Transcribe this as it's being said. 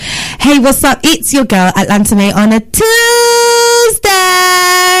Hey, what's up? It's your girl, Atlanta Mae Ona Tuesday.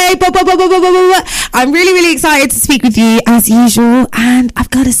 I'm really, really excited to speak with you as usual, and I've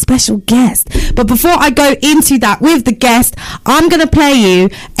got a special guest. But before I go into that with the guest, I'm going to play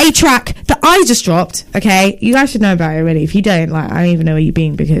you a track that I just dropped, okay? You guys should know about it already. If you don't, like, I don't even know where you've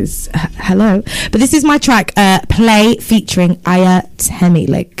been because, hello. But this is my track, Play, featuring KEMI.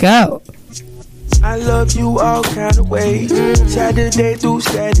 Let go. I love you all kind of ways, Saturday through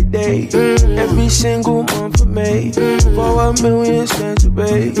Saturday, every single month of May, for $1 million spent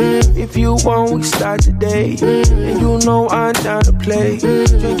away. If you want, we start today, and you know I'm down to play.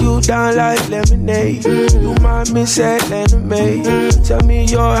 Drink you down like lemonade, you my Miss Atlanta May. Tell me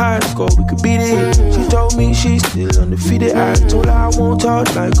your high score, we could beat it. She told me she's still undefeated. I told her I won't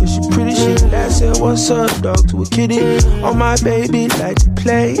talk like cause she pretty. She last said what's up dog to a kitty. All my baby like to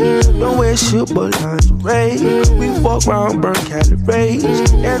play, don't wear shit but lingerie. We walk around, burn calories,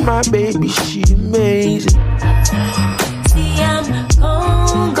 and my baby, she amazing. See, I'm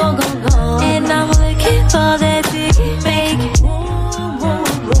gone, and I'm looking for that thing. Make it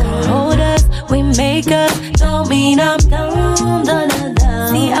hold us, we make up, don't mean I'm down.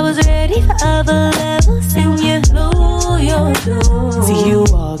 See, I was ready for other levels, and you blew your door. See you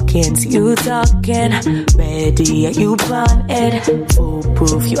walking, see you talking, ready, are you blinded?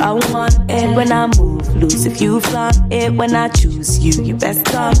 Foolproof, you I want it. When I move loose, if you flaunt it. When I choose you, you best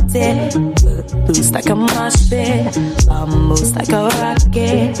flaunt it. Loose like a mosh pit, moves like a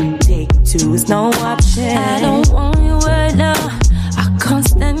rocket. Take two is no option. I don't want you right now, I can't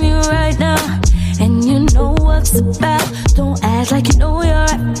stand you right now. And you know what's about, don't act like you know you're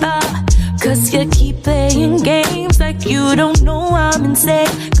right about. Cause you keep playing games like you don't know I'm insane.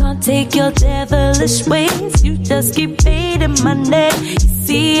 Can't take your devilish ways, you just keep fading my name. You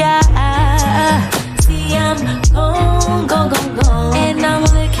see, I'm gone, and I'm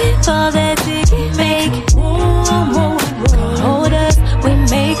looking for that thing. Make it move. Hold us, we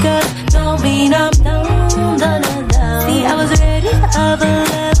make up, don't mean I'm down. See, I was ready for other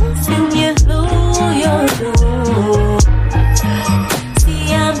levels, and you blew your door.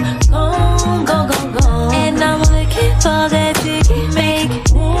 See, I'm gone, and I'm looking for that thing. Make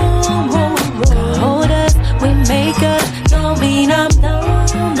it move. Hold us, we make up, don't mean I'm down.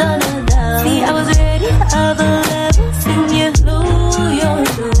 See, I was ready for other levels, and you blew your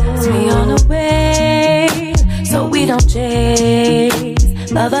door. We on the way, so we don't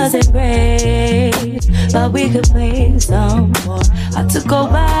chase. Lovers embrace, but we could play some more. Hard to go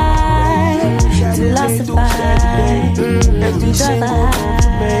by, to philosophize, and to survive.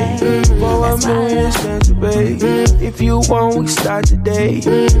 For $1 million spent away. If you want, we start today,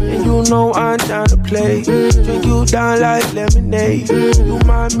 and you know I'm down to play. Drink you down like lemonade, you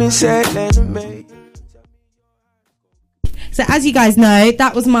my Miss Atlanta May. So as you guys know,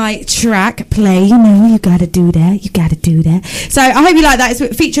 that was my track, Play. You know, you gotta do that. So I hope you like that.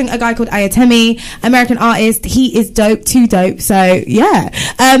 It's featuring a guy called KEMI, American artist. He is dope, too dope. So yeah.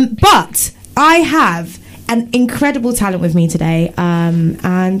 But I have an incredible talent with me today.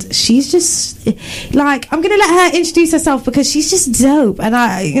 And she's just like, I'm gonna let her introduce herself because she's just dope. And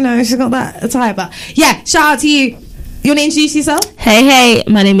she's got that attire. But yeah, shout out to you. You want to introduce yourself? Hey,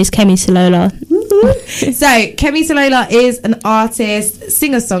 my name is KEMI SULOLA. So KEMI SULOLA is an artist,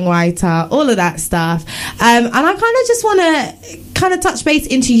 singer-songwriter, all of that stuff, and I kind of just want to touch base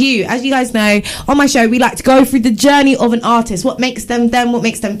into you. As you guys know, on my show we like to go through the journey of an artist, what makes them, what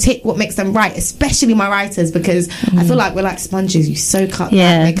makes them tick, what makes them write, especially my writers, because I feel like we're like sponges. You soak up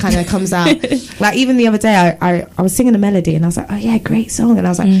that, it kind of comes out. Like even the other day I was singing a melody and I was like, oh yeah, great song, and I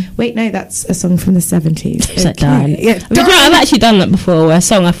was like, wait, no, that's a song from the 70s. I've actually done that before, where a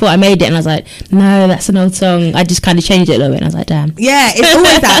song I thought I made it and I was like, no, that's an old song. I just kind of changed it a little bit and I was like, damn. Yeah, it's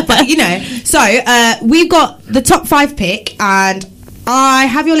always that. But so we've got the top 5 pick, and I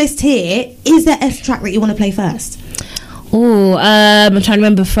have your list here. Is there a track that you want to play first? Oh, I'm trying to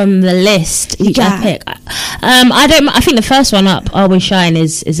remember from the list each I pick. I think the first one up, Always Shine,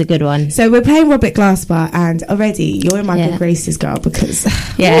 is a good one. So we're playing Robert Glasper, and already you're in my good graces, girl, because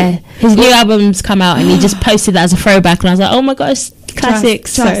his new album's come out and he just posted that as a throwback, and I was like, oh my gosh,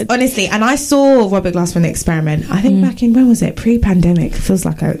 classics. Trust. Honestly, and I saw Robert Glasper in The Experiment, I think back in, when was it? Pre-pandemic. Feels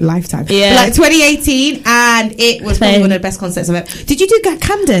like a lifetime. Yeah. But like 2018, and it was probably one of the best concerts of it. Did you do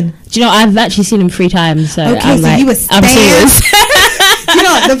Camden? Do you know, I've actually seen him 3 times, so okay, I'm so like, you were I'm serious. You know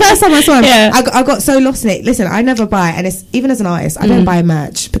not. The first time I saw him, Yeah. I got so lost in it. Listen, I never buy, and it's even as an artist, I don't buy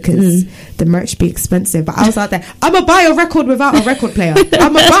merch because the merch be expensive. But I was out there, I'm gonna buy a record without a record player.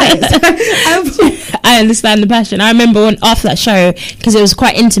 I'm gonna buy it. I understand the passion. I remember after that show, because it was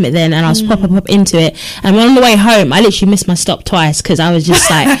quite intimate then, and I was pop into it. And on the way home, I literally missed my stop twice because I was just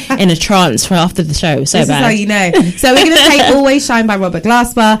like in a trance for after the show. It was so this bad. is how you know. So we're gonna take "Always Shine" by Robert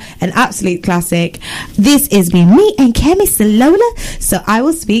Glasper, an absolute classic. This is me and KEMI SULOLA. So I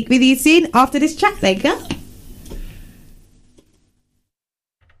will speak with you soon after this track. There you go.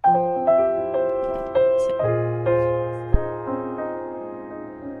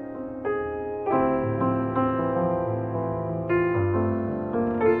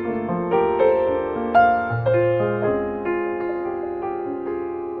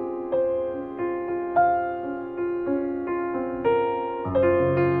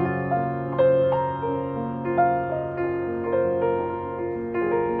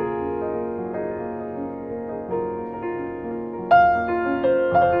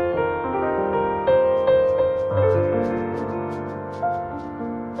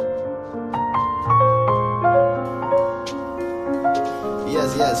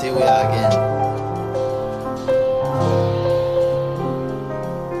 Yes, here we are again.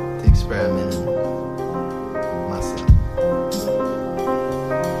 The experiment in myself.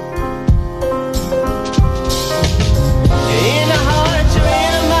 You're in the heart, you're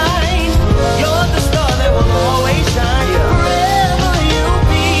in the mind. You're the star that will always shine. Forever you'll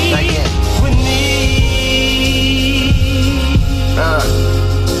be with me.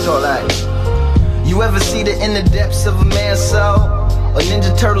 So like, you ever see the inner depths of a man's soul? Or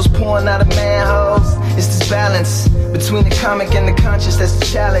Ninja Turtles pouring out of manholes? It's this balance between the comic and the conscious that's the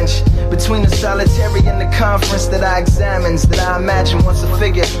challenge. Between the solitary and the conference that I examine, that I imagine once a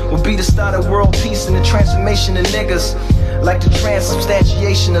figure will be the start of world peace and the transformation of niggas. Like the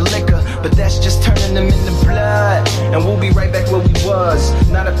transubstantiation of liquor, but that's just turning them into blood. And we'll be right back where we was.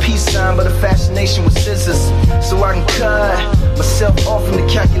 Not a peace sign, but a fascination with scissors. So I can cut myself off from the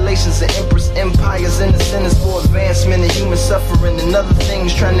calculations of emperors, empires, and the centers for advancement and human suffering. And other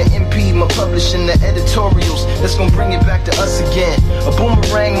things trying to impede my publishing the editorials that's gonna bring it back to us again. A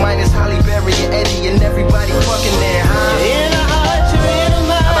boomerang minus Holly Berry and Eddie and everybody fucking there, huh? You're in the heart, you're in the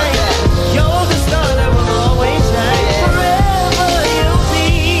mind. How about that? You're the star that will always shine.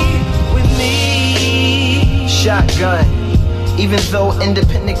 Shotgun. Even though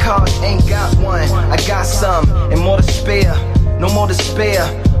independent cars ain't got one, I got some and more to spare. No more to spare.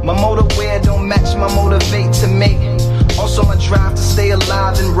 My motorwear don't match my motivate to make. Also my drive to stay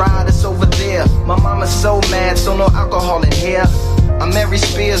alive and ride is over there. My mama's so mad, so no alcohol in here. I'm Mary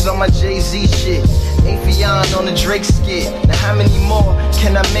Spears on my Jay-Z shit. Afion on the Drake skit. Now how many more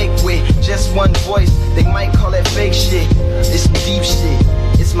can I make with just one voice? They might call that fake shit. It's some deep shit.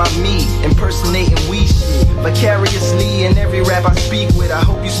 It's my me, impersonating we shit. Vicariously in every rap I speak with. I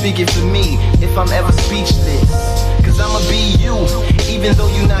hope you speak it for me, if I'm ever speechless. Cause I'ma be you, even though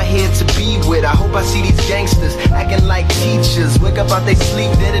you're not here to be with. I hope I see these gangsters acting like teachers. Wake up out they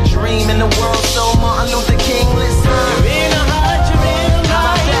sleep, they're the dream in the world. So Martin Luther King, listen. You're in the heart, you're in the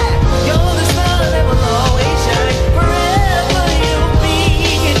mind. You're the star that will always shine. Forever you'll be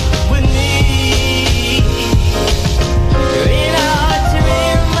with me. You're in the heart, you're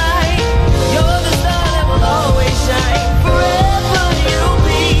in the mind. You're the star that will always shine. Forever you'll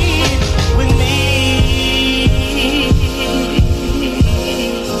be with me.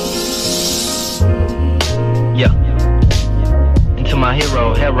 Yeah. Into my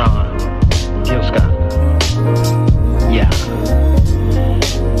hero, Heron. Jill Scott. Yeah.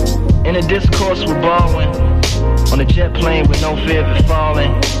 In a discourse with Baldwin, on a jet plane with no fear of it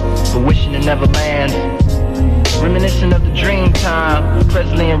falling, but wishing it never lands. Reminiscent of the dream time,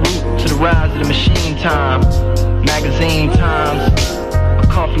 Presley en route to the rise of the machine time. Magazine times, a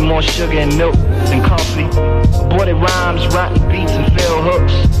coffee more sugar and milk than coffee. Aborted rhymes, rotten beats and failed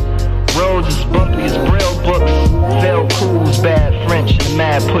hooks. Roads as bumpy as braille books. Failed cools, bad French, and a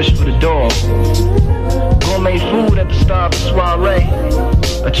mad push for the door. Gourmet food at the star of the soiree.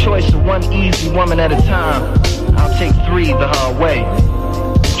 A choice of one easy woman at a time. I'll take 3 the hard way.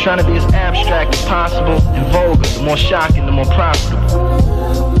 Trying to be as abstract as possible and vulgar. The more shocking, the more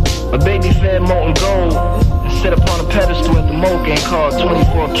profitable. A baby fed molten gold and set upon a pedestal at the Mocha and called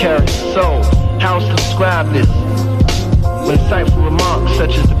 24 karat soul. How else to describe this? With insightful remarks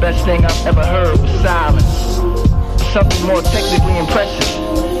such as the best thing I've ever heard was silence. Something more technically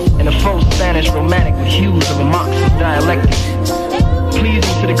impressive in a faux Spanish romantic with hues of a Marxist dialectic.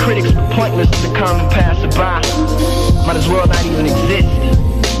 Pleasing to the critics but pointless to the common passerby. Might as well not even exist,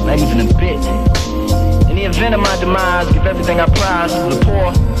 not even a bit. And the event of my demise, give everything I prize to the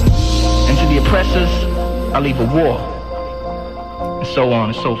poor, and to the oppressors, I leave a war, and so on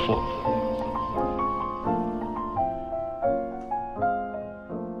and so forth.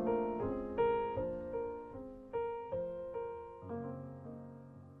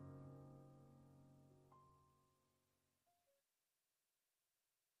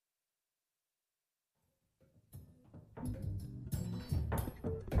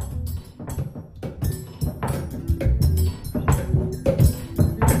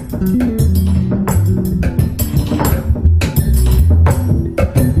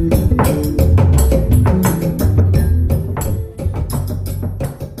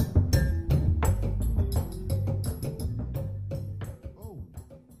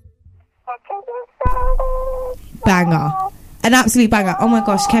 Banger. An absolute banger. Oh my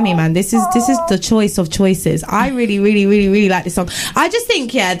gosh, Kemi, man, this is the choice of choices. I really, really, really, really like this song. I just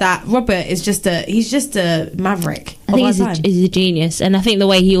think, yeah, that Robert is just a maverick. I think he's a genius, and I think the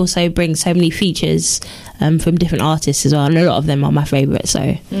way he also brings so many features from different artists as well, and a lot of them are my favourite.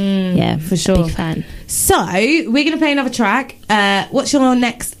 So yeah, for sure, big fan. So we're gonna play another track. What's your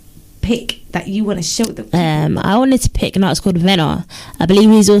next pick that you want to show them? I wanted to pick an artist called Venna. I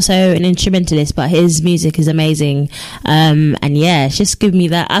believe he's also an instrumentalist, but his music is amazing. And yeah, it's just give me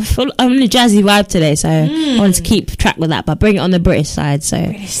that. I'm in a jazzy vibe today, so I wanted to keep track with that, but bring it on the British side. So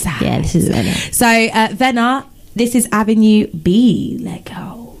British side. Yeah, this is Venna. So Venna, this is Avenue B. Let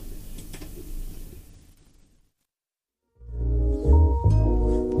go.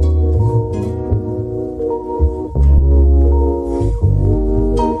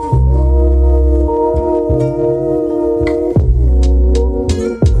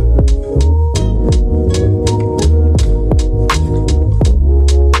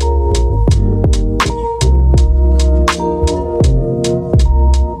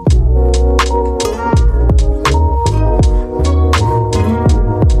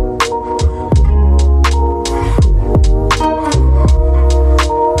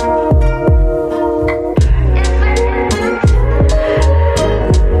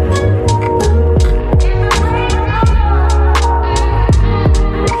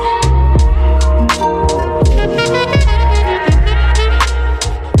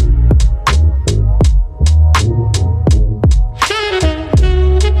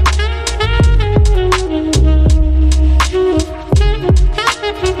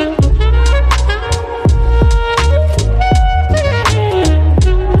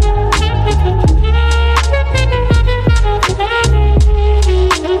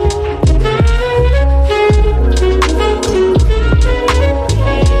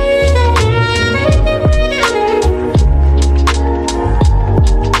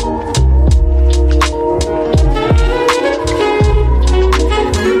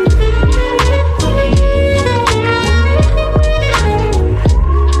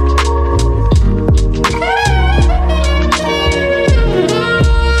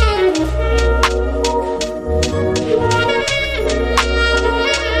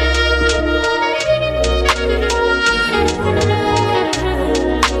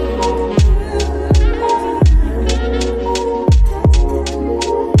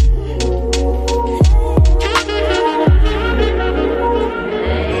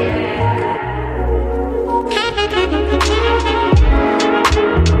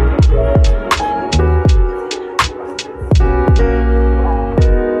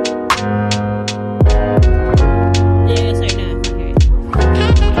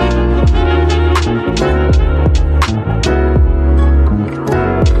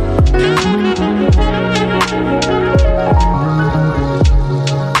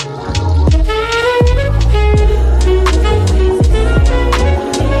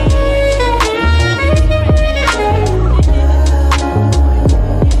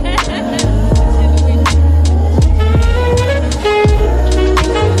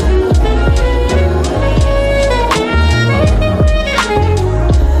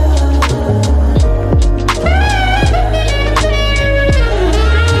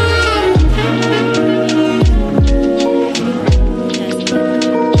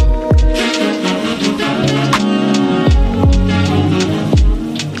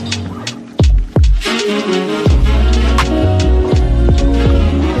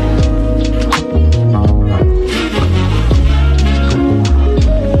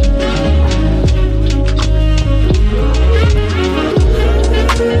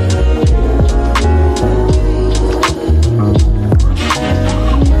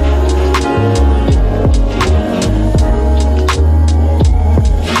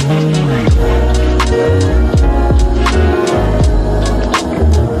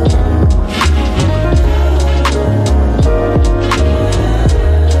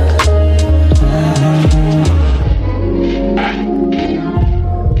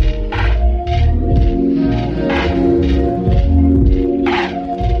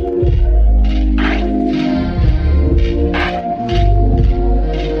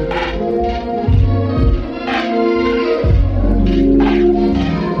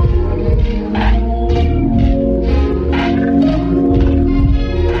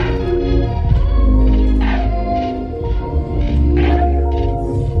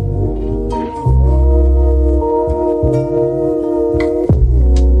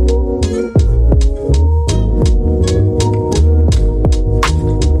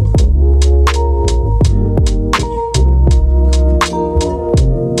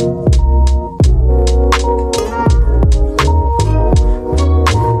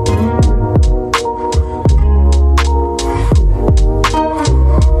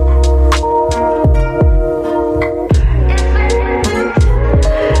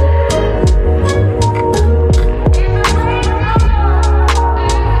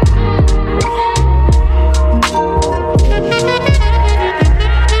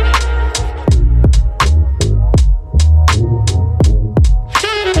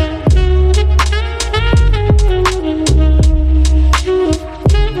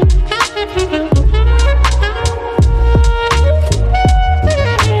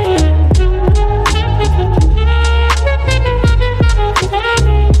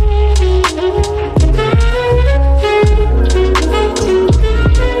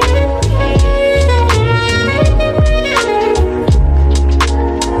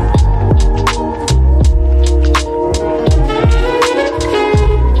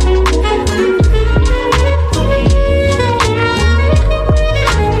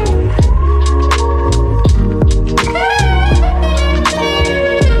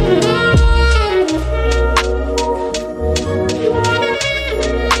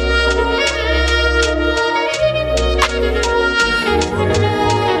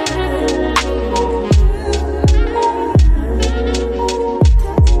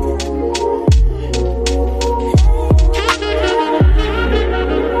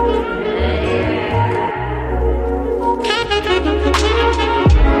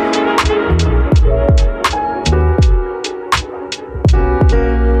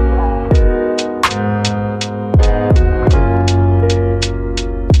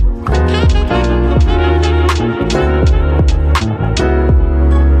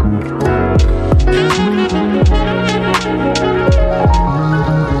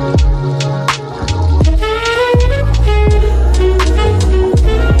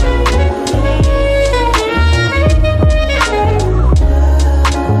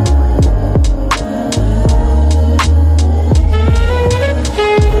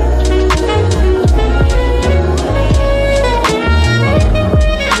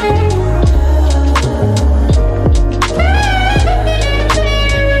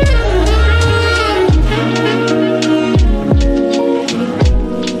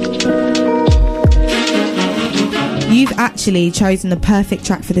 literally chosen the perfect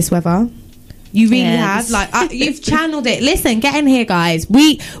track for this weather. You really have. Like, you've channeled it. Listen, get in here, guys.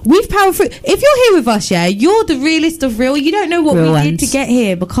 We've powered through. If you're here with us, yeah, you're the realest of real. You don't know what we did to get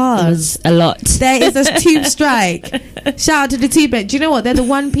here, because a lot. There is a tube strike. Shout out to the tube. Do you know what? They're the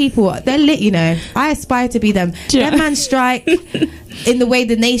one people. They're lit, you know. I aspire to be them. Them man strike in the way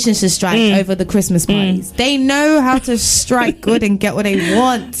the nation should strike over the Christmas parties. They know how to strike good and get what they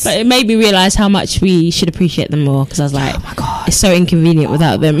want. But it made me realise how much we should appreciate them more, because I was like, oh my God, it's so inconvenient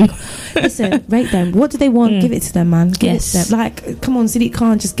without them. Listen, rate them. What do they want? Give it to them, man. Give it to them. Like, come on, Sadiq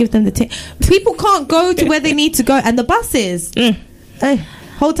Khan, just give them the tip. People can't go to where they need to go, and the buses.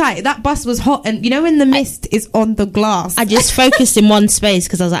 Hold tight. That bus was hot, and you know when the mist is on the glass. I just focused in one space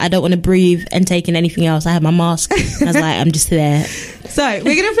because I was like, I don't want to breathe and take in anything else. I had my mask. I was like, I'm just there. So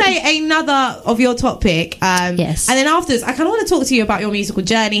we're gonna play another of your top pick. Yes. And then afterwards, I kind of want to talk to you about your musical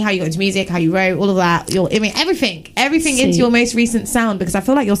journey, how you got into music, how you wrote, all of that. Everything into your most recent sound, because I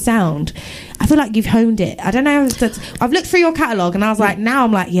feel like your sound, I feel like you've honed it. I don't know. I've looked through your catalogue and I was like, now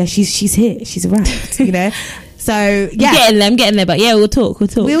I'm like, yeah, she's here. She's arrived. You know. So yeah, I'm getting there, but yeah, we'll talk.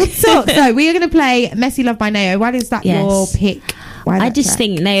 So we are going to play Messy Love by Nao. Why is that your pick? I just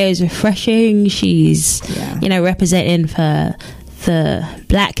think Nao's refreshing. She's representing for the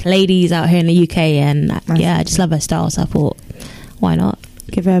black ladies out here in the UK, and I just love her style, so I thought, why not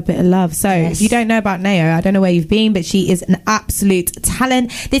give her a bit of love. So if you don't know about Nao, I don't know where you've been, but she is an absolute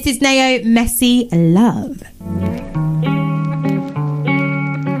talent. This is Nao, Messy Love.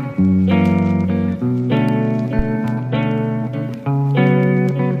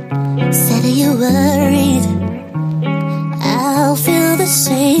 Said you worried I'll feel the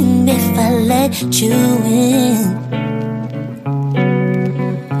same if I let you in.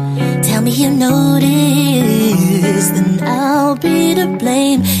 Tell me you notice, then I'll be to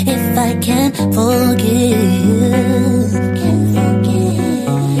blame if I can't forgive.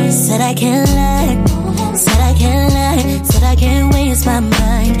 Said I can't lie, said I can't lie, said I can't waste my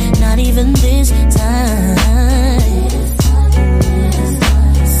mind, not even this time.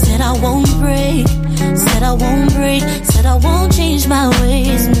 Said I won't break, said I won't break, said I won't change my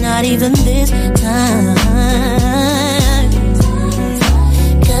ways, not even this time.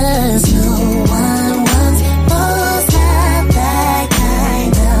 'Cause no one wants both love, that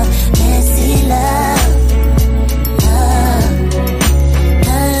kind of messy love.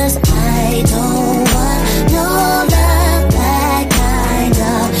 'Cause I don't want no love, that kind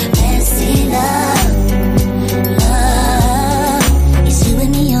of messy love. It's you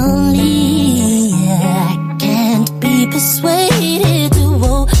and me only. I can't be persuaded to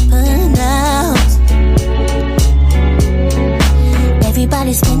open out.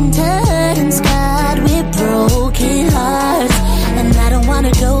 Everybody's been turned and scarred with broken hearts, and I don't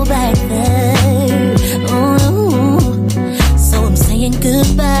wanna go back there. Oh, so I'm saying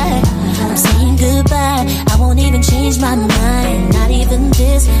goodbye. I'm saying goodbye. I won't even change my mind, not even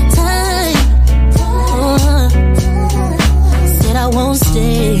this time. Said I won't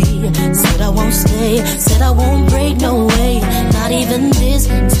stay, said I won't stay, said I won't break, no way, not even this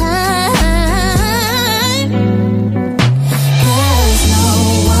time. 'Cause no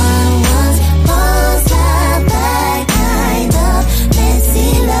one wants both love, that kind of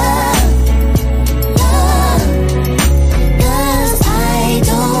messy love. 'Cause I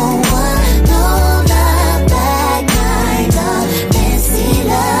don't want no love, that kind of messy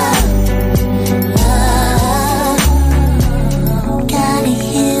love. Gotta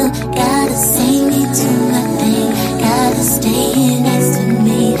heal, gotta say me to my thing, gotta stay next to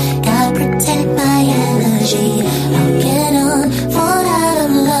me, gotta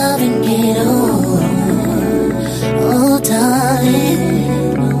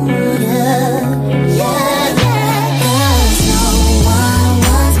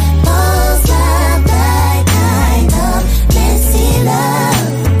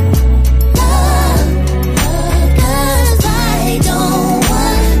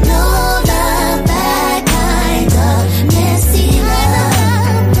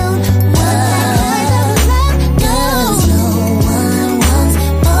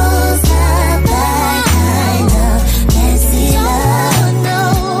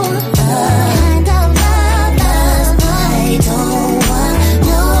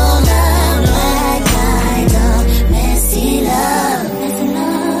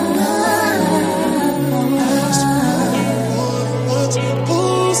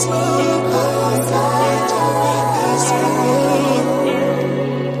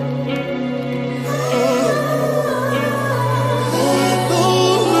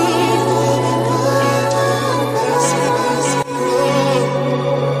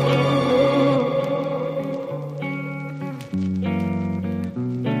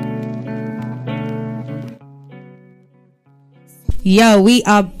Yo, we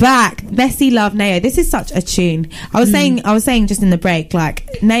are back. Bessie Love Neo. This is such a tune. I was saying just in the break,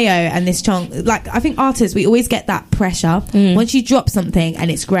 like Neo and this chunk, like I think artists, we always get that pressure. Once you drop something and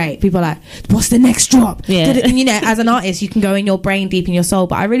it's great, people are like, what's the next drop? Yeah. And you know, as an artist, you can go in your brain, deep in your soul.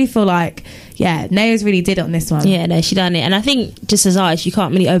 But I really feel like, yeah, Neo's really did it on this one. Yeah, no, she done it. And I think just as artists, you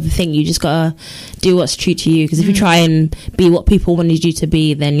can't really overthink. You just gotta do what's true to you, because if you try and be what people wanted you to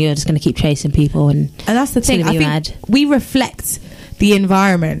be, then you're just gonna keep chasing people, and that's the thing. I think we reflect the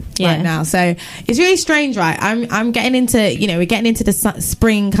environment right now, so it's really strange, right? I'm getting into, you know, we're getting into the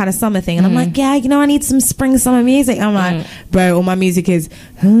spring kind of summer thing, and I'm like, yeah, you know, I need some spring summer music. I'm like, bro, all my music is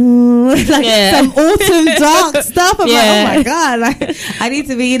like some autumn dark stuff. I'm like, oh my god, like I need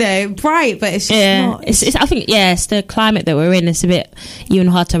to be, you know, bright, but it's just not. It's I think it's the climate that we're in. It's a bit even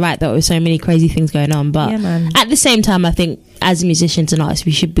hard to write that with so many crazy things going on, but at the same time, I think as musicians and artists,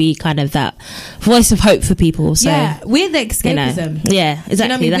 we should be kind of that voice of hope for people. So we're the escapism. You know, yeah,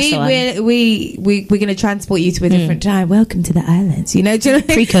 exactly. You know what I mean? We're going to transport you to a different time. Welcome to the islands. You know,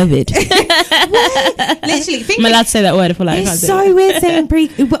 pre-COVID. Literally, I'm allowed to say that word. I feel like it's so weird saying pre.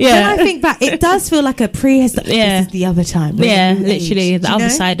 But when I think back, it does feel like a prehistoric. This is the other time. Literally the other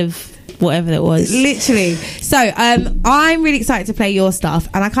side of whatever it was. Literally. So I'm really excited to play your stuff,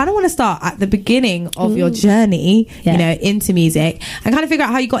 and I kind of want to start at the beginning of your journey, you know, into music, and kind of figure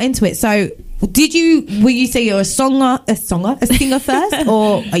out how you got into it. So will you say you're a singer first,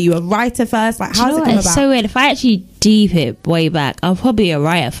 or are you a writer first? Like, how does it come about? It's so weird. If I actually deep it way back, I'm probably a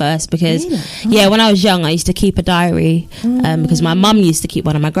writer first, because when I was young, I used to keep a diary, because my mum used to keep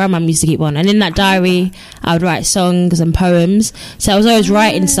one and my grandmum used to keep one, and in that diary I would write songs and poems. So I was always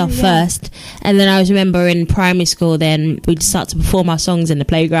writing stuff first, and then I always remember in primary school, then we'd start to perform our songs in the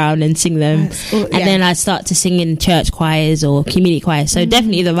playground and sing them, and then I'd start to sing in church choirs or community choirs. So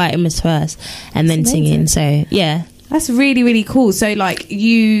definitely the writing was first, and then singing. So that's really, really cool. So like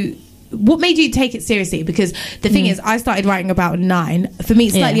what made you take it seriously? Because the thing is, I started writing about 9. For me,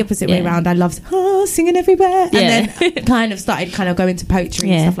 it's slightly opposite way around. I loved singing everywhere, and then kind of started going to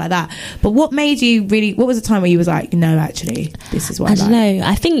poetry and stuff like that. But what made you really? What was the time where you was like, no, actually, this is what I don't know.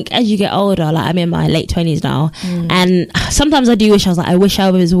 I think as you get older, like I'm in my late 20s now, and sometimes I do wish I was like, I wish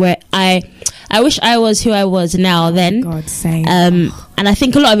I was where I wish I was who I was now then. God, same. And I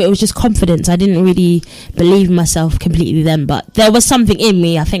think a lot of it was just confidence. I didn't really believe in myself completely then, but there was something in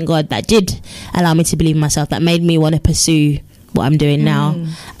me, I thank God, that did allow me to believe in myself, that made me want to pursue what I'm doing now.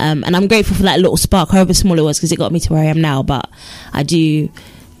 And I'm grateful for that little spark, however small it was, because it got me to where I am now. But I do, you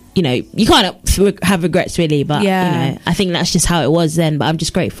know, you can't have regrets really, but you know, I think that's just how it was then. But I'm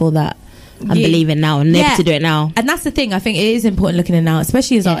just grateful that I'm believing now and able to do it now. And that's the thing, I think it is important looking at now,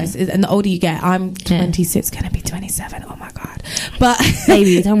 especially as artists, and the older you get. I'm 26, gonna be 27, oh my god, but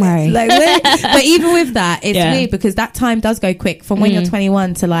baby, don't worry. But even with that, it's weird, because that time does go quick from when you're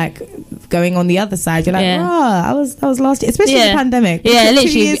 21 to like going on the other side. You're like, that was last year, especially the pandemic.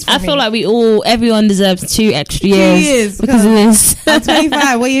 Literally, I feel like everyone deserves 2 extra years because of this. I'm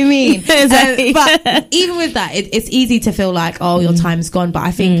 25, what do you mean? Exactly. But even with that, it's easy to feel like, oh, your time's gone. But I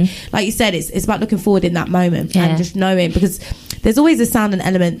think, like you said, it's about looking forward in that moment and just knowing, because there's always a sound and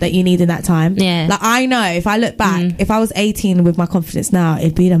element that you need in that time. Like I know if I look back, if I was 18 with my confidence now,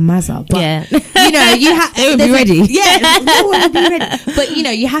 it'd be the mazza. But you know, it would be ready. No one would be ready. But you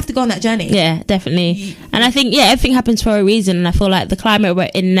know, you have to go on that journey. Yeah, definitely. And I think everything happens for a reason. And I feel like the climate we're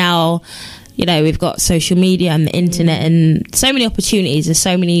in now, you know, we've got social media and the internet and so many opportunities. There's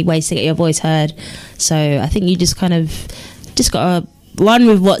so many ways to get your voice heard. So I think you just gotta run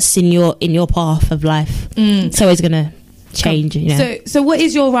with what's in your path of life. It's always gonna change, you know. So what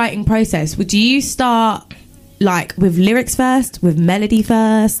is your writing process? Do you start like with lyrics first, with melody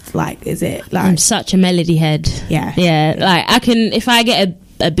first? Like, is it like... I'm such a melody head. Like I can, if I get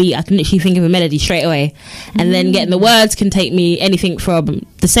a beat, I can literally think of a melody straight away, and then getting the words can take me anything from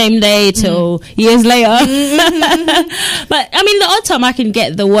the same day till years later. But I mean, the odd time I can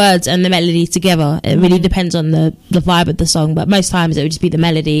get the words and the melody together. It really depends on the vibe of the song, but most times it would just be the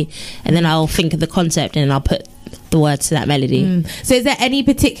melody, and then I'll think of the concept and then I'll put the words to that melody. So is there any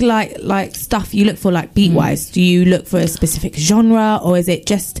particular like stuff you look for, like beat wise? Do you look for a specific genre, or is it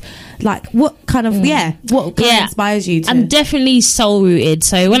just like what kind of inspires you to... I'm definitely soul rooted.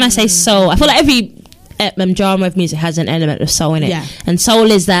 So when I say soul, I feel like every genre of music has an element of soul in it, and soul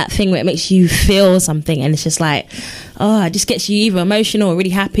is that thing where it makes you feel something, and it's just like, oh, it just gets you either emotional or really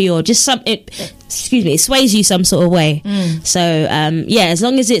happy, or just it sways you some sort of way. So as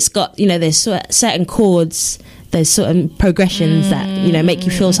long as it's got, you know, there's certain chords those sort of progressions that, you know, make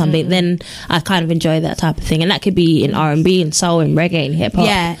you feel something, then I kind of enjoy that type of thing. And that could be in R&B and soul and reggae and hip hop.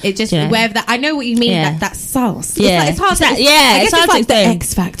 Yeah, it just, wherever that, I know what you mean, that sauce. Yeah. It's hard to, I guess it's like the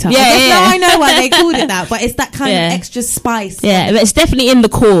X Factor. Yeah, now I know why they called it that, but it's that kind of extra spice. Yeah, but it's definitely in the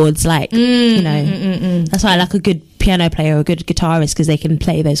chords, like, you know, that's why I like a good piano player or a good guitarist, because they can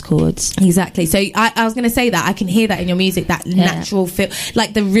play those chords. Exactly. So I was going to say that I can hear that in your music, that natural feel,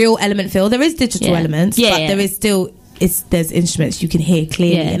 like the real element feel. There is digital elements, but there is still, there's instruments you can hear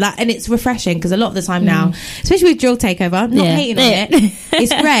clearly, like, and it's refreshing, because a lot of the time now, especially with Drill Takeover, I'm not hating on it,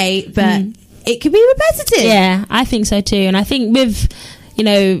 it's great, but it can be repetitive. Yeah, I think so too. And I think with, you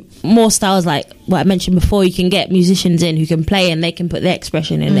know, more styles like what I mentioned before, you can get musicians in who can play and they can put their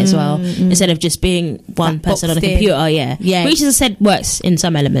expression in as well, instead of just being one person on a computer. Which, as I said, works in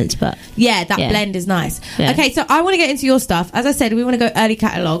some elements, but that blend is nice. Okay, so I want to get into your stuff. As I said, we want to go early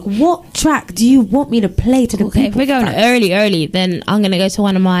catalogue. What track do you want me to play to the people? If we're going early, then I'm going to go to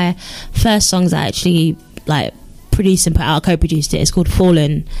one of my first songs I actually like produced and put out. I co-produced it. It's called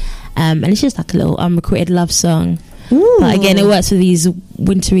Fallen, and it's just like a little unrecorded love song. Ooh. But again, it works for these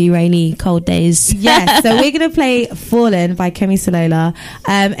wintry, rainy, cold days. Yes, so we're going to play Fallen by KEMI SULOLA.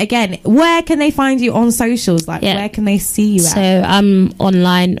 Again, where can they find you on socials? Like, where can they see you at? So I'm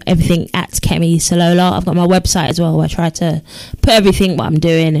online, everything at KEMI SULOLA. I've got my website as well, where I try to put everything, what I'm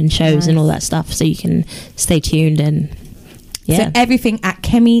doing and shows and all that stuff, so you can stay tuned and... So everything at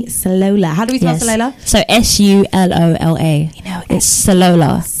KEMI SULOLA. How do we spell SULOLA? So SULOLA. You know, it's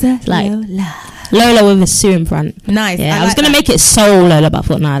SULOLA. Like Lola with a Sue in front. Nice. Yeah, I was going to make it Soul Lola, but I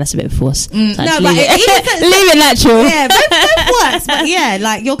thought, nah, that's a bit forced. So no, but leave it natural. Yeah, both works. But yeah,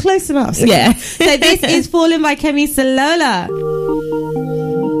 like, you're close enough. So. Yeah. So this is Fallen by KEMI SULOLA.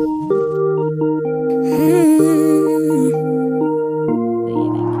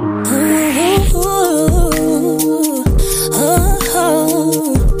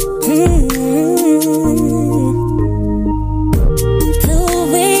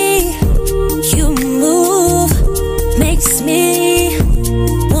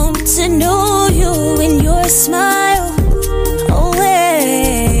 Smile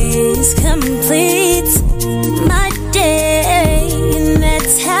always completes my day, and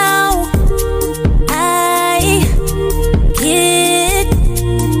that's how I get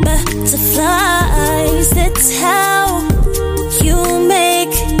butterflies. That's how you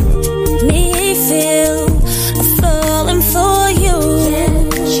make me feel. I'm falling for you.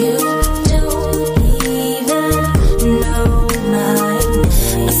 You don't even know mine.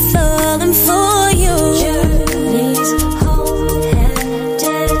 I'm falling for you.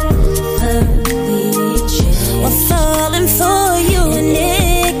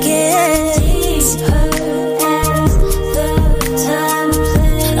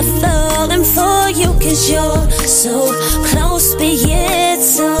 You're so close, but yet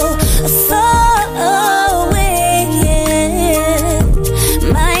so far away.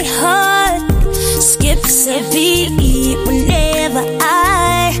 My heart skips a beat whenever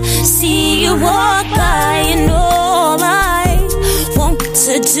I see you walk by, and all I want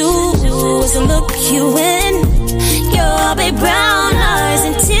to do is look you in your big brown eyes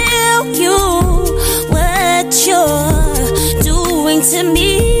and tell you what you're doing to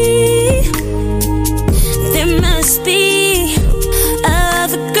me. Must be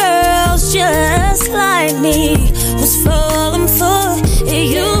other girls just like me who's falling for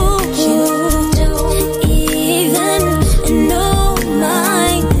you. You don't even know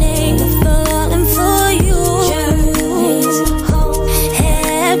my name. I'm falling for you. Journeys home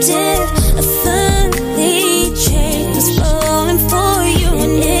have differently changed. Was falling for you,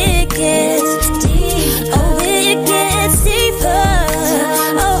 and it gets deep. Oh, it gets deeper.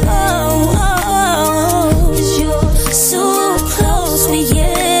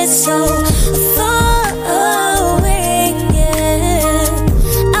 So far away,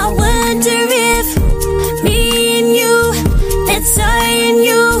 I wonder if me and you, that's I and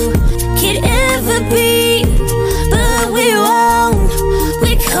you, could ever be, but we won't,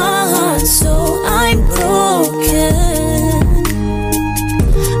 we can't, so I'm broken.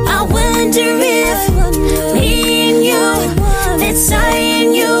 I wonder if me and you, that's I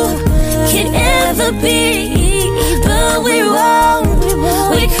and you, could ever be, but we won't.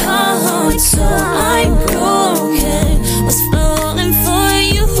 We can't, so I'm broken. Was falling for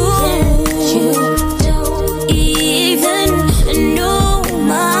you. You don't even know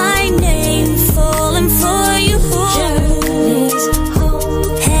my name. Falling for you. Journeys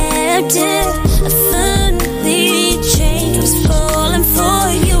home have differently changed. Was falling for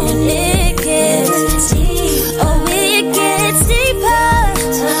you, and it gets deep. Oh, it gets deeper.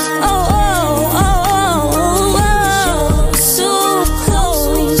 Oh, oh, oh, oh.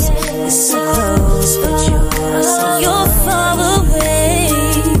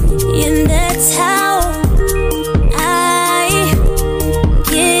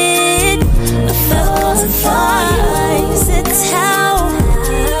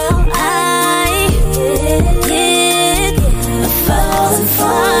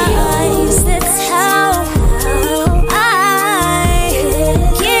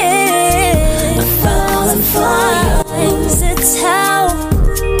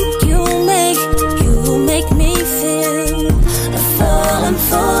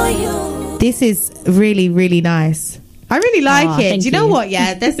 this is really, really nice. I really like it. Do you know what?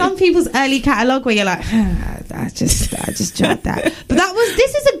 Yeah, there's some people's early catalogue where you're like, I just dropped that. But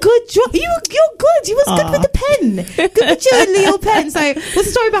this is a good drop. You're good. You was good with the pen. Good with your little pen. So what's the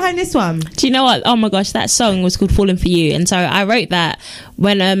story behind this one? Do you know what? Oh my gosh, that song was called Falling For You. And so I wrote that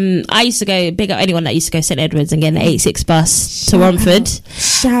when I used to go, big up anyone that used to go St Edwards and get an 8-6 bus to Romford.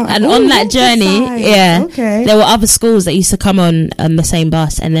 And on that journey, there were other schools that used to come on the same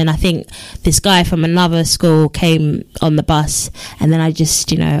bus. And then I think this guy from another school came on the bus, and then I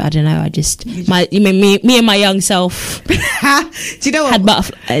just, me and my young self. Do you know what? Had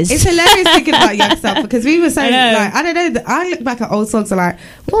butterflies. It's hilarious thinking about young self, because we were so like, I don't know. I look back at old songs and like,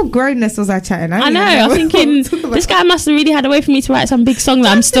 what grownness was I chatting? I know. I'm thinking this guy must have really had a way for me to write some big song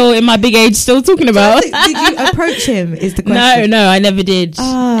that I'm still in my big age still talking about. Did you approach him? Is the question? No, I never did.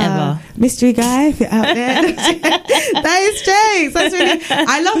 Ever. Mystery guy, if you're out there. That is jokes. That's really.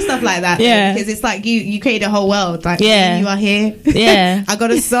 I love stuff like that. Yeah, because it's like you create a whole world. Like, you are here. Yeah. I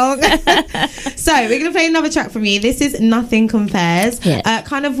got a song. So we're gonna play another track from you. This is Nothing Compares. Yeah.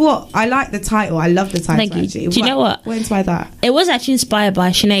 Kind of what I like the title. I love the title. Thank you. Actually. Do you know what? What inspired that? It was actually inspired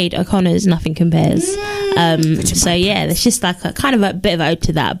by Sinead O'Connor's Nothing Compares. So yeah, there's just like a kind of a bit of ode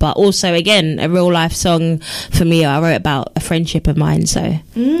to that, but also again a real life song for me. I wrote about a friendship of mine. So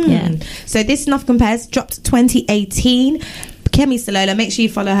yeah. So this Nothing Compares dropped 2018. KEMI SULOLA. Make sure you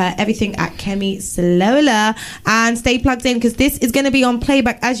follow her everything at KEMI SULOLA and stay plugged in, because this is going to be on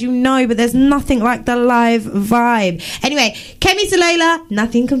playback, as you know, but there's nothing like the live vibe. Anyway, KEMI SULOLA,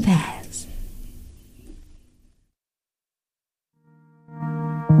 Nothing Compares.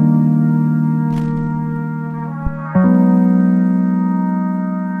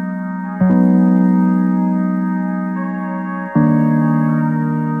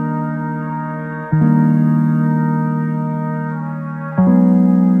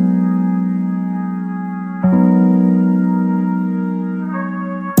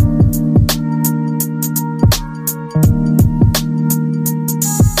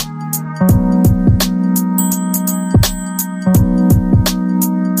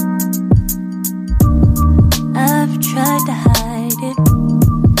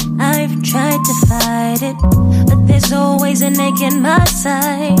 In my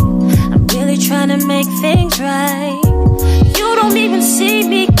side, I'm really trying to make things right. You don't even see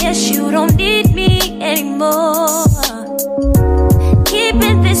me, guess you don't need me anymore.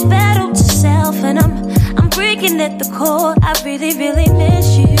 Keeping this battle to self, and I'm breaking at the core. I really, really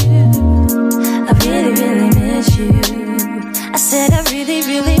miss you. I really, really miss you. I said I really,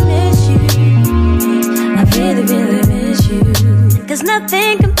 really miss you. I really, really miss you. 'Cause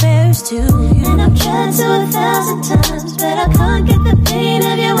nothing compares to you. And I've tried to 1,000 times, but I can't get the pain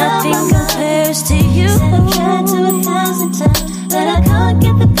of you. Nothing compares to you. Said I've tried to 1,000 times, but I can't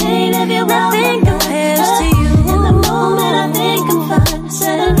get the pain of you. Nothing compares to you. In the moment I think I'm fine,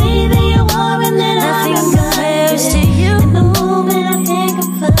 suddenly there you are and then nothing compares to you. In the moment I think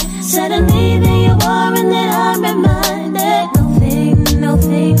I'm fine, suddenly there you are and then I'm reminded. Nothing,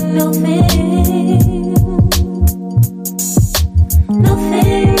 nothing, nothing.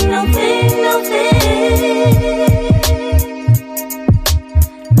 Nothing, nothing, nothing.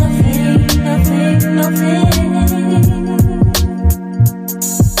 Nothing, nothing, nothing.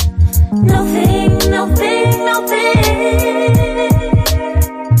 Nothing, nothing, nothing.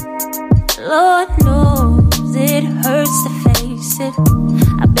 Lord knows it hurts to face it.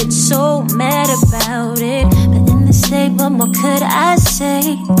 I've been so mad about it, but in this state, what more could I say?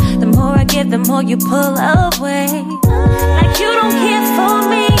 The more I give, the more you pull away. Like you don't care for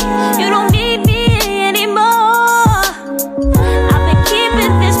me, you don't need me anymore. I've been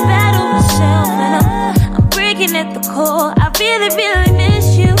keeping this battle myself, and I'm breaking at the core. I really, really miss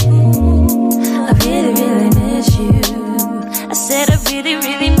you. I really, really miss you. I said I really,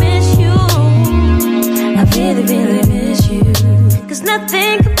 really miss you. I really, really miss you. 'Cause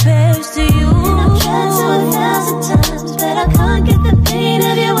nothing compares to you. And I've tried to 1,000 times, but I can't get the pain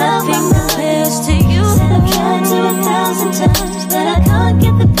of you. Nothing compares to you. Said I've tried to 1,000 times, but I can't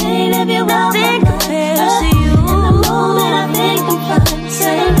get the pain of you. Nothing compares to you. In the moment I think I'm fine,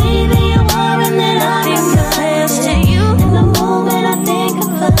 suddenly there you are and then nothing compares to you. In the moment I think I'm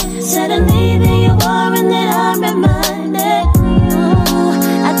fine, suddenly there you are and then I'm reminded.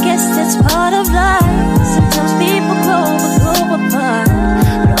 I guess that's part of life. Sometimes people grow apart,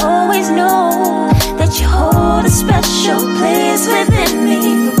 but always know that you hold a special place within me.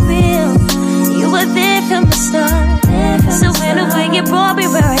 For real, you were there from the start. So in a way you brought me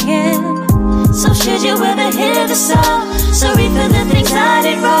where I am. So should you ever hear the song, sorry for the things I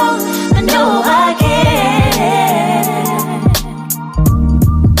did wrong, but no I can't.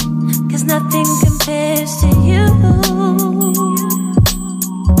 'Cause nothing compares to you.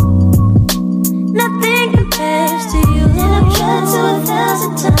 Nothing compares to you. And I've tried to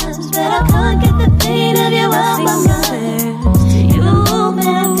 1,000 times, but I can't get the pain of you out my mind. You,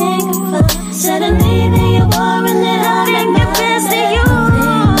 nothing compares. Suddenly there you are, and then nothing compares to you.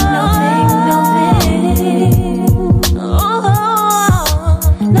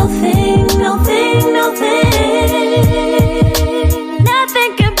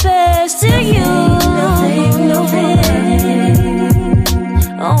 Nothing compares to you.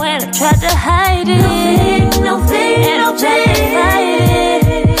 Oh, and I tried to hide it. And I tried to fight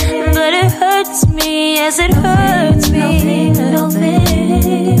it, but it hurts me as it hurts me.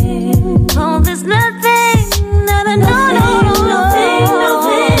 Oh, there's nothing. No.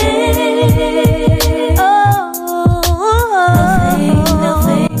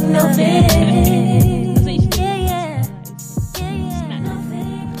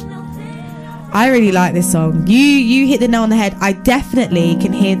 I really like this song. You hit the nail on the head. I definitely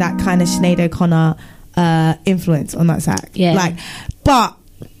can hear that kind of Sinead O'Connor influence on that track. Yeah. Like, but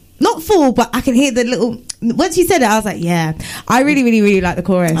not full, but I can hear the little. Once you said it, I was like, yeah. I really, really, really like the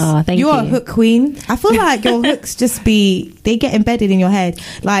chorus. Oh, thank you. You are a hook queen. I feel like your hooks they get embedded in your head.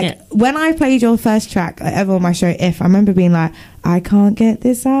 Like when I played your first track ever on my show, I remember being like, I can't get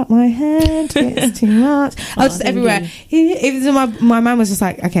this out my head. It's too much. I was just everywhere. Even my man was just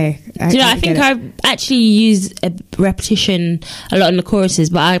like, okay. I think I actually use a repetition a lot in the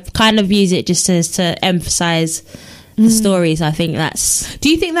choruses, but I kind of use it just to emphasize the stories. I think that's. Do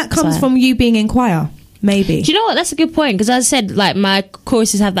you think that comes from you being in choir? Maybe. Do you know what? That's a good point, because as I said, like my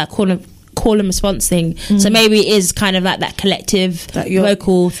choruses have that call and response thing, so maybe it is kind of like that collective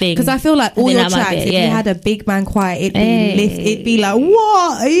vocal thing. Because I feel like all your tracks, if you had a big band choir, it'd be like,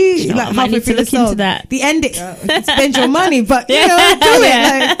 what are you like halfway through the song? That. The ending, spend your money, but do it.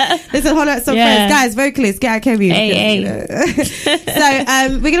 Like, listen, hold up, some friends, guys, vocalists, get out KEMI.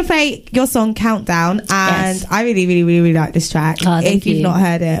 So we're gonna play your song Countdown, and I really, really, really, really like this track. If you've not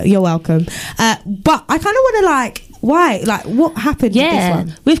heard it, you're welcome. But I kind of want to why? Like, what happened with this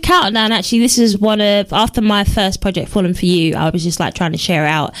one? With Countdown, actually, this is after my first project, Falling For You, I was just like trying to share it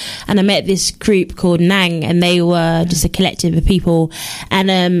out. And I met this group called Nang, and they were just a collective of people.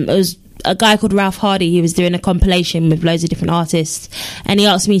 And it was a guy called Ralph Hardy. He was doing a compilation with loads of different artists. And he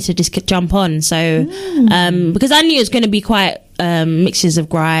asked me to just jump on. So, because I knew it was going to be quite mixtures of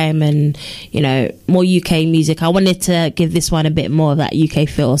grime and, more UK music. I wanted to give this one a bit more of that UK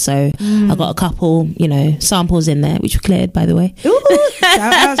feel, so I got a couple samples in there, which were cleared, by the way. Ooh,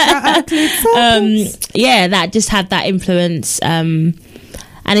 shout out cleared samples. That just had that influence, and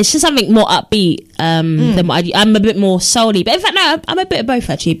it's just something more upbeat than what I'm a bit more soul-y, but in fact no, I'm a bit of both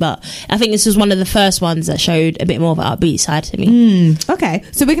actually, but I think this was one of the first ones that showed a bit more of an upbeat side to me. Okay,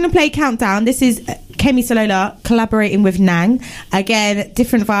 so we're going to play Countdown. This is KEMI SULOLA collaborating with Nang. Again,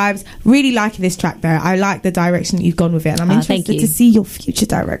 different vibes. Really liking this track though. I like the direction that you've gone with it, and I'm interested to see your future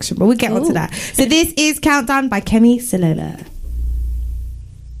direction, but we'll get onto that. So this is Countdown by KEMI SULOLA.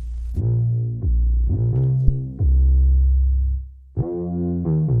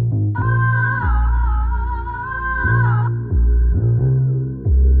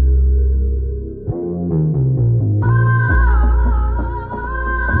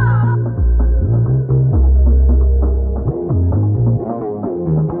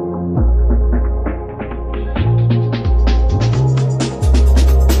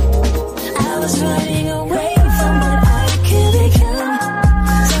 Running away from what I could become,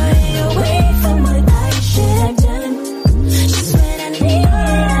 running away from what I should have done. Just when I need it,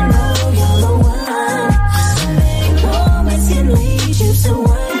 I know you're the one. So many moments can lead you to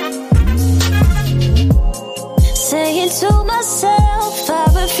one. Saying to myself, I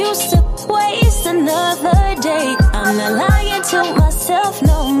refuse to waste another day. I'm not lying to myself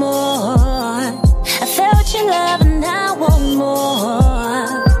no more. I felt your love and I want more.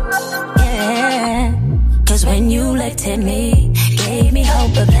 Cause when you looked at me, gave me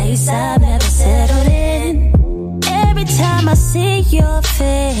hope, a place I've never settled in. Every time I see your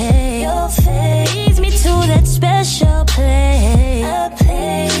face leads me to that special place, a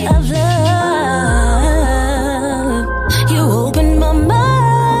place of love. You opened my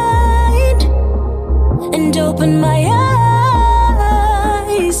mind and opened my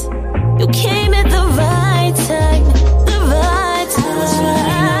eyes. You came at the right time, the right time.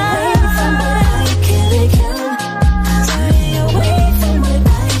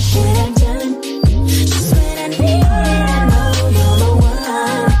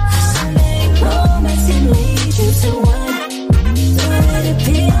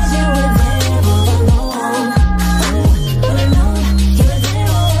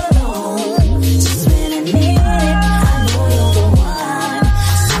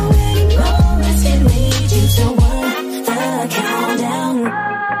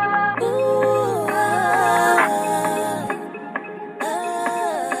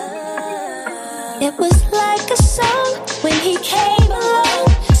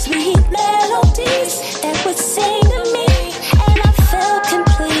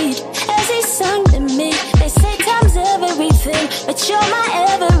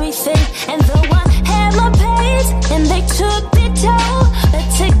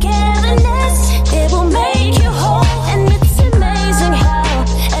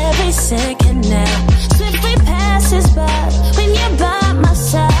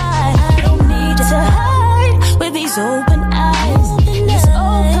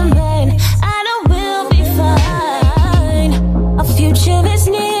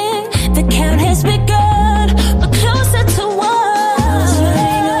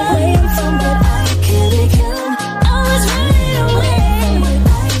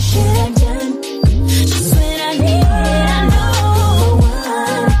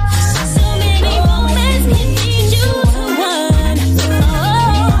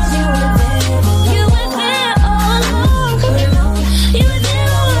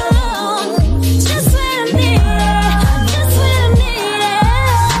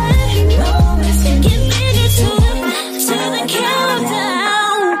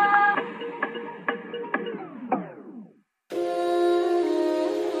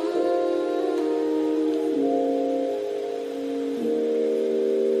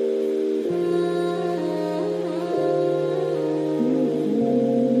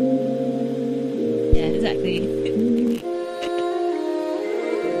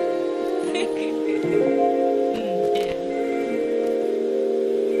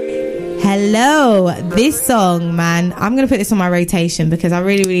 Hello, this song, man. I'm gonna put this on my rotation because I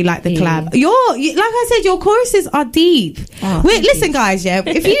really, really like the collab. Like I said, your choruses are deep. Listen, guys, if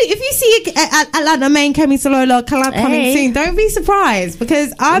you see Atlanta main KEMI SULOLA collab coming soon, don't be surprised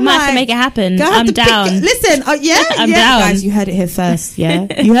because I might have to make it happen. I'm down. Listen, I'm down, guys. You heard it here first. Yeah,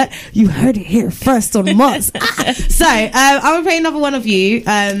 you heard it here first on Moz. So I'm gonna play another one of you.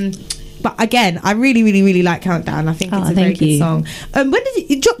 But again, I really, really, really like Countdown. I think it's a very good song. When did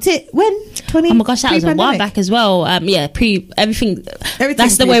you dropped it? When? 20? Oh my gosh, that was a while back as well. Everything.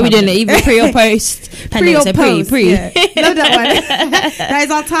 That's the way we're doing it, either pre or post. Pre or post. Pre. Yeah. Love that one. That is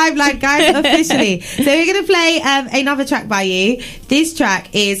our timeline, guys, officially. So we're gonna play another track by you. This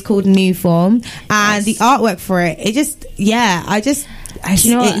track is called New Form, and the artwork for it. It's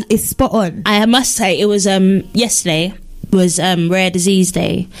spot on. I must say, it was yesterday. Was Rare Disease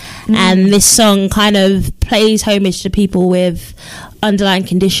Day, and this song kind of plays homage to people with underlying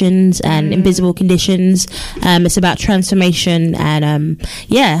conditions and invisible conditions. It's about transformation, and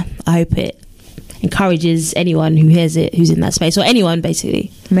I hope it encourages anyone who hears it, who's in that space, or anyone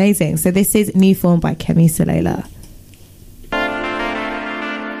basically. Amazing. So this is New Form by KEMI SULOLA.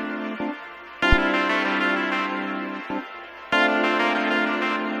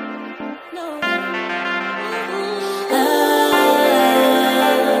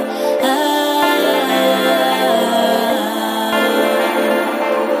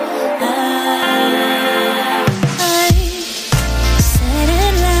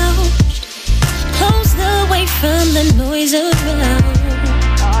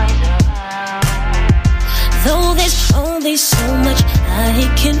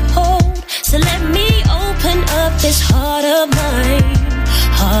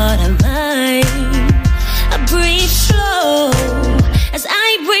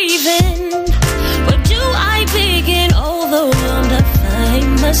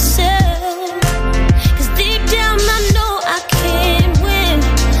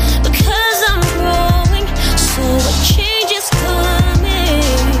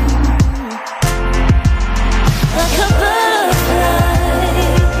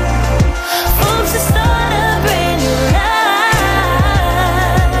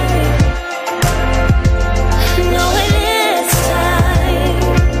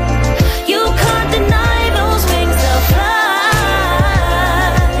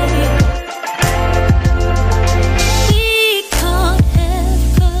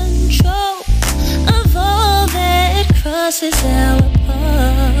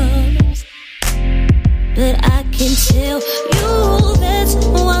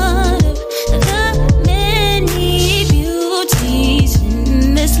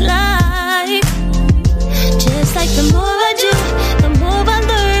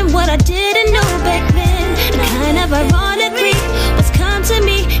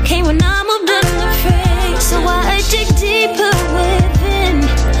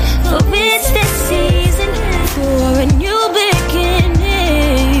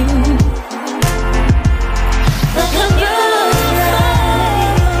 Like a girl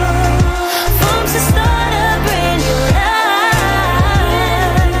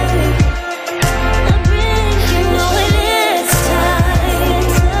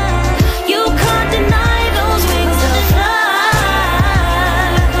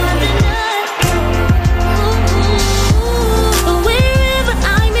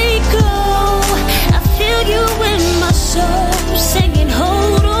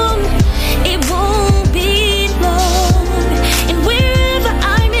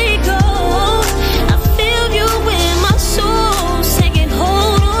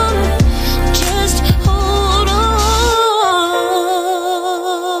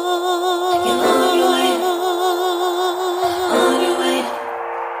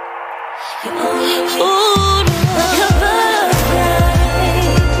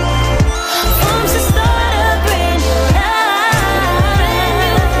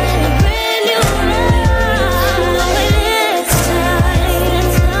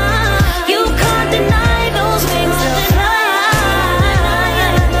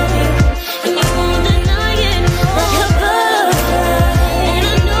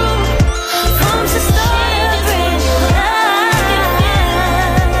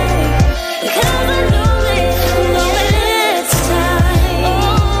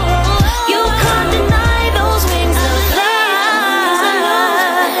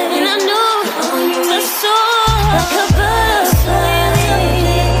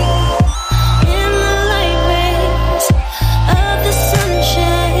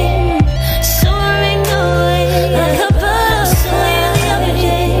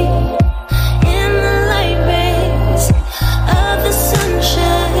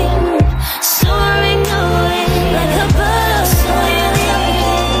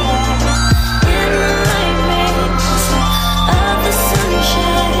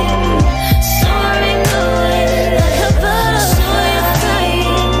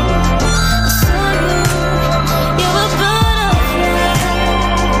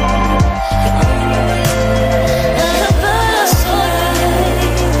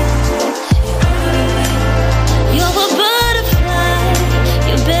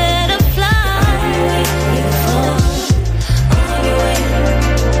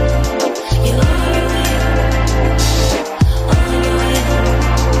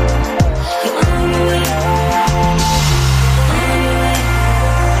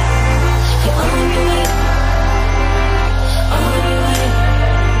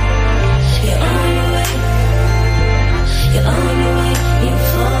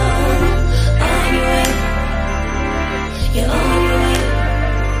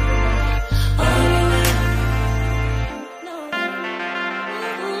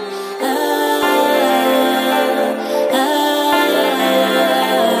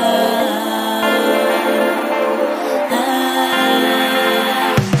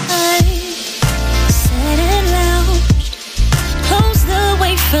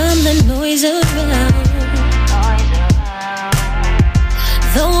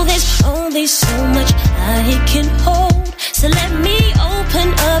only so much I can hold. So let me open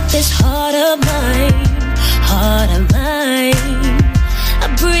up this heart of mine, heart of mine. I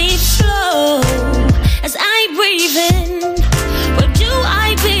breathe slow as I breathe in. Where do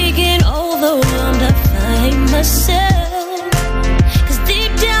I begin? Overwhelmed I find myself. 'Cause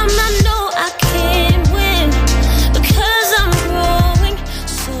deep down I know I can't win, because I'm growing,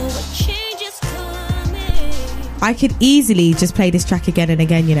 so a change is coming. I could easily just play this track again and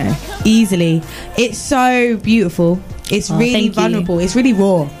again, you know. Easily. It's so beautiful. It's really vulnerable. It's really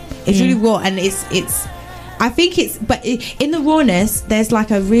raw. It's really raw, and it's I think it's, but in the rawness, there's like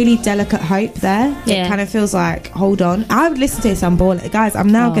a really delicate hope there. Yeah. It kind of feels like, hold on. I would listen to this, I'm bored. Guys,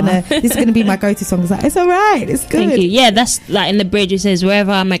 I'm now this is gonna be my go-to song. It's like, it's alright, it's good. Thank you. Yeah, that's like in the bridge, it says,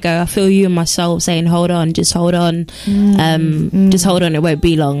 wherever I may go, I feel you in my soul, saying, hold on, just hold on. Just hold on, it won't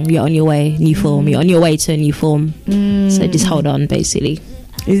be long. You're on your way, new form. You're on your way to a new form. So just hold on, basically.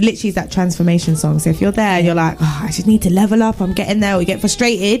 It literally is that transformation song. So if you're there and you're like, oh, I just need to level up, I'm getting there, or you get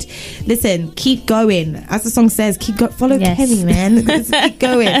frustrated, listen, keep going. As the song says, follow KEMI, man. Just keep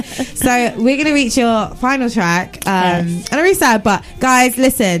going. So we're gonna reach your final track, and I'm really sad, but guys,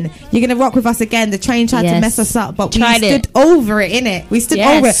 listen, you're gonna rock with us again. The train tried to mess us up, but we stood over it, innit? We stood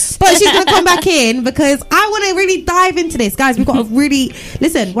over it. But she's gonna come back in, because I want to really dive into this, guys. We've got to really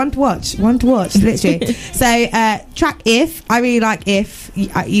listen. One to watch, literally. So track If. I really like If.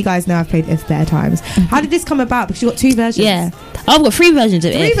 You guys know I've played If bare times. How did this come about? Because you got 2 versions. Yeah, I've got 3 versions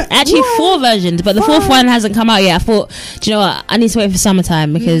of If. Actually, 4 versions, but the 4th one hasn't come out yet. I thought, do you know what? I need to wait for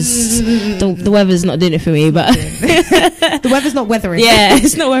summertime, because the weather's not doing it for me. But the weather's not weathering. Yeah,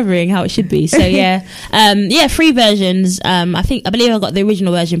 it's not weathering how it should be. So yeah, 3 versions. I believe I got the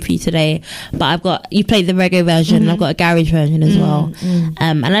original version for you today, but you played the reggae version. I've got a garage version as well.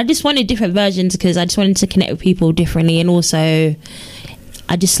 And I just wanted different versions, because I just wanted to connect with people differently, and also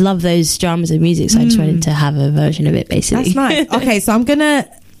I just love those genres of music, so I just wanted to have a version of it, basically. That's nice. Okay, so I'm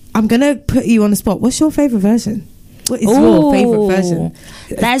gonna put you on the spot. What's your favourite version? What is your favourite version?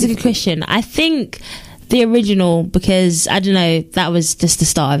 That is a good question. I think the original, because I don't know, that was just the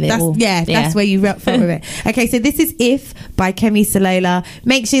start of it. That's where you felt with it. Okay, so this is If by KEMI SULOLA.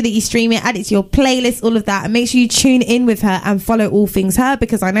 Make sure that you stream it, add it to your playlist, all of that, and make sure you tune in with her and follow all things her,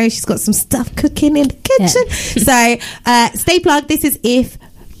 because I know she's got some stuff cooking in the kitchen. So stay plugged. This is If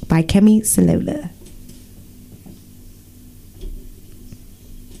by KEMI SULOLA.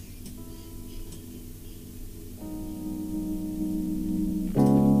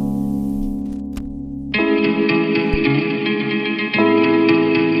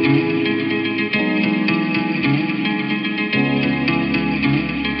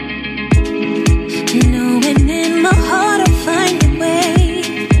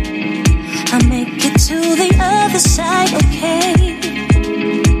 Side, okay.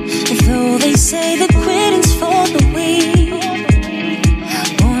 Though they say that quitting's for the weak,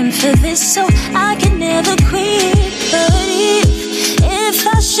 born for this, so I can never quit. But if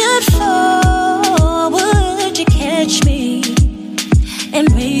I should fall, would you catch me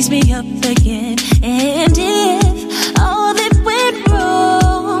and raise me up again? And if all that went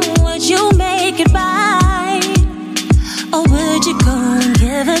wrong, would you make it right? Or would you go and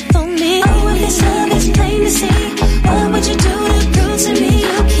give up on me? Oh, if this love is plain to see, what would you do to prove to me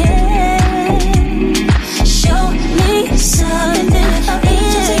you care? Show me something. If I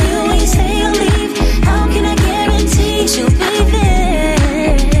reach out to you and you say I'll leave, how can I guarantee you'll be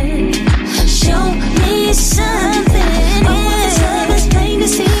there? Show me something. Oh, if this love is plain to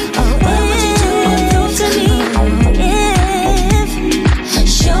see, what would you do to prove to me?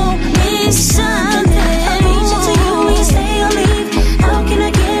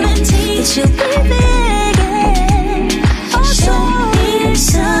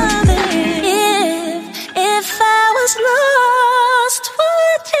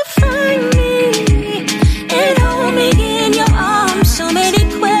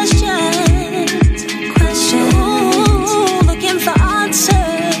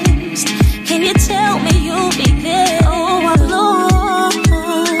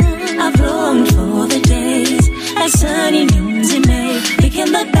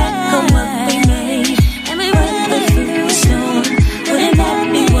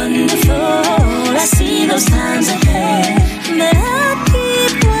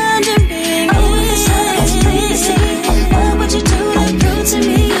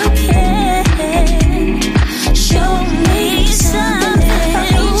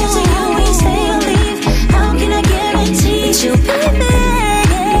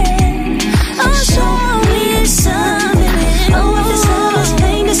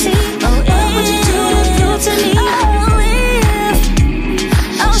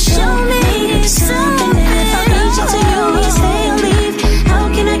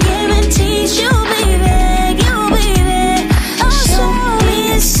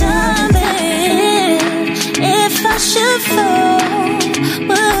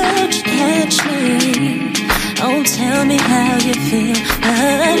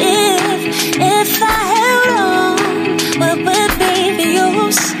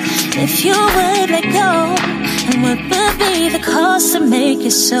 make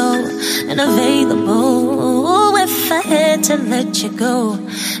it so unavailable. If I had to let you go,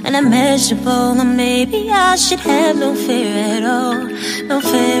 unmeasurable, then maybe I should have no fear at all, no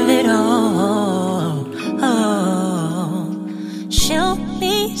fear at all. Oh, show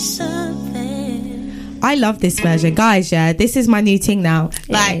me something. I love this version, guys. Yeah, this is my new thing now.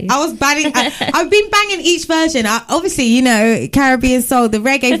 Like, I was banging, I've been banging each version. Obviously, you know, Caribbean soul, the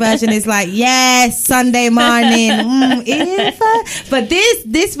reggae version is like, yes, Sunday morning. But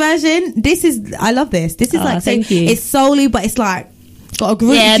this version, this is, I love this. This is like, thank you. It's soul-y, but it's like got a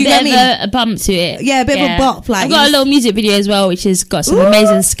groove. Yeah, do you a know bit what I mean? of a bump to it. Yeah, a bit of a bop. Like, I've got a little music video as well, which has got some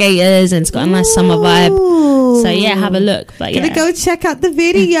amazing skaters and it's got a nice summer vibe. So yeah, have a look. But yeah, gonna go check out the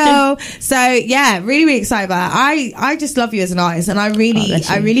video. So yeah, really, really excited about it. I just love you as an artist, and I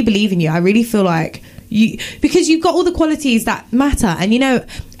really believe in you. I really feel like you, because you've got all the qualities that matter, and you know,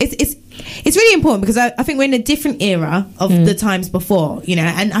 it's really important, because I think we're in a different era of the times before, you know,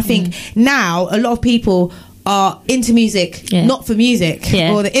 and I think now a lot of people are into music not for music,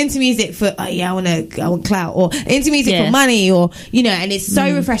 or they're into music for I want clout, or into music for money, or you know, and it's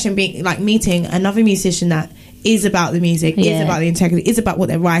so refreshing being like meeting another musician that is about the music, is about the integrity, is about what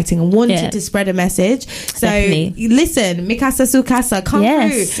they're writing and wanting to spread a message. So listen, Mikasa Sukasa, come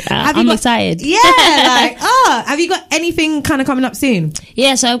through. I'm excited. Yeah, like have you got anything kind of coming up soon?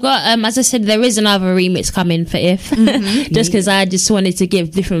 Yeah, so I've got as I said, there is another remix coming for If, just because I just wanted to give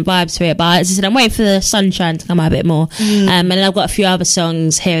different vibes to it. But as I said, I'm waiting for the sunshine to come out a bit more, and I've got a few other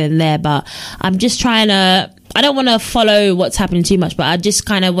songs here and there, but I'm just trying to, I don't want to follow what's happening too much, but I just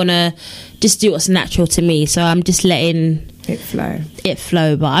kind of want to just do what's natural to me. So I'm just letting it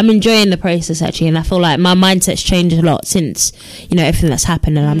flow. But I'm enjoying the process actually, and I feel like my mindset's changed a lot since, you know, everything that's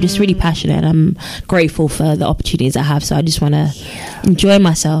happened, and I'm just really passionate, and I'm grateful for the opportunities I have. So I just want to enjoy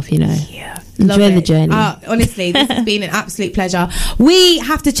myself, you know. Enjoy the journey. Honestly, this has been an absolute pleasure. We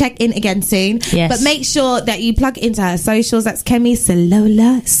have to check in again soon, but make sure that you plug into her socials. That's KEMI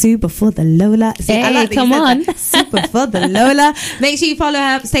SULOLA, Sue before the Lola. See, hey, I like come on. Sue before the Lola. Make sure you follow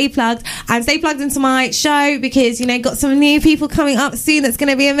her, stay plugged, and stay plugged into my show, because you know, got some new people coming up soon that's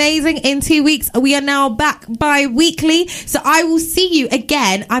going to be amazing. In 2 weeks, we are now back bi-weekly, so I will see you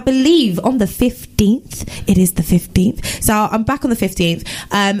again, I believe on the 15th. It is the 15th, so I'm back on the 15th,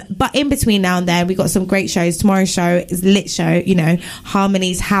 but in between now and then, we got some great shows. Tomorrow's show is a lit show, you know,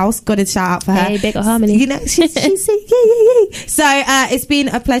 Harmony's house, got a shout out for her. Hey, big Harmony, you know, she's yeah. So it's been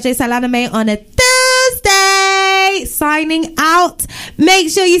a pleasure. Salana Mae Ona Tuesday signing out. Make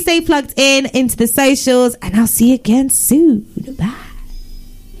sure you stay plugged in into the socials, and I'll see you again soon. Bye.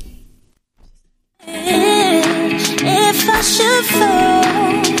 If I should fall,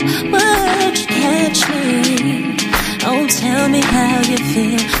 would you catch me? Oh, tell me how you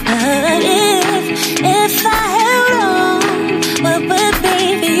feel. But if I held on, what would be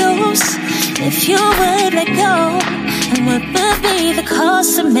the use? If you would let go, and what would be the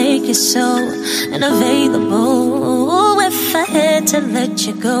cost to make it so unavailable? If I had to let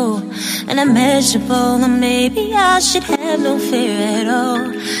you go, and unmeasurable, then maybe I should have no fear at all,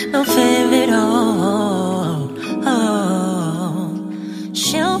 no fear at all. Oh,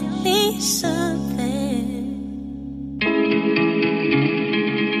 show me something.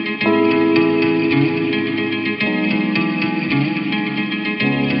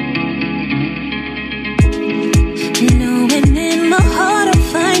 Knowing in my heart I'll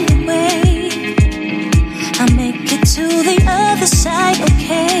find a way, I'll make it to the other side,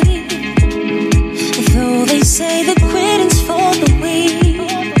 okay? Though they say that quitting's for the weak,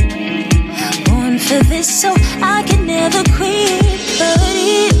 born for this so I can never quit. But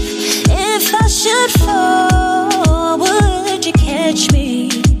if I should fall, would you catch me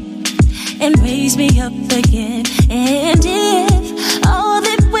and raise me up again? And if all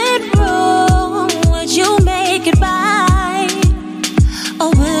that went wrong, would you make it right? Or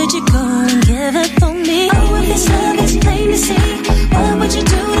would you go and give up on me? Oh, if this love is plain to see, what would you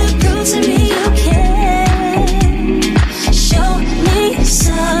do to prove to me you care?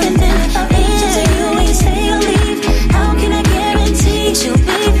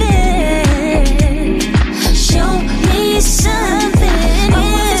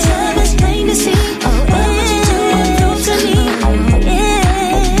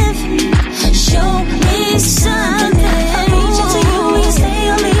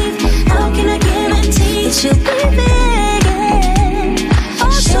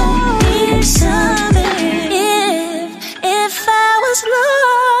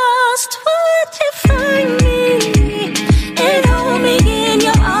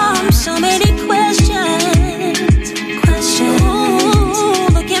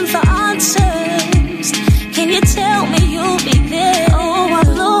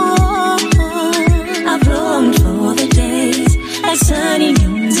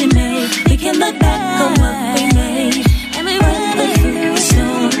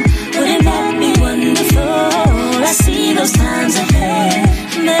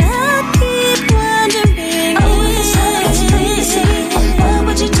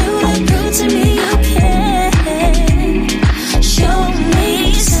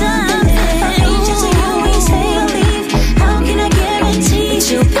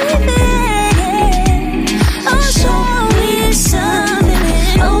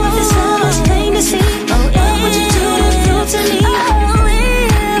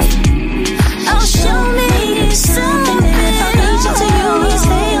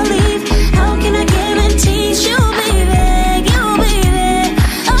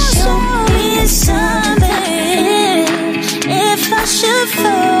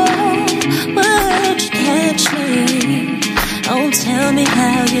 don't tell me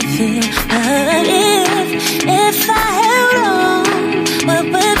how you feel. But if I held on, what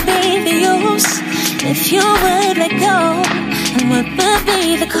would be the use? If you would let go, and what would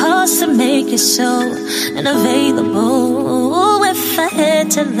be the cost to make you so unavailable? If I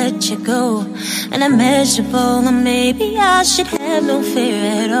had to let you go, and unmeasurable, then maybe I should have no fear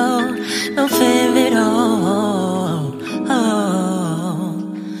at all, no fear at all.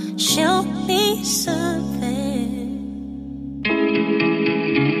 Oh, show me some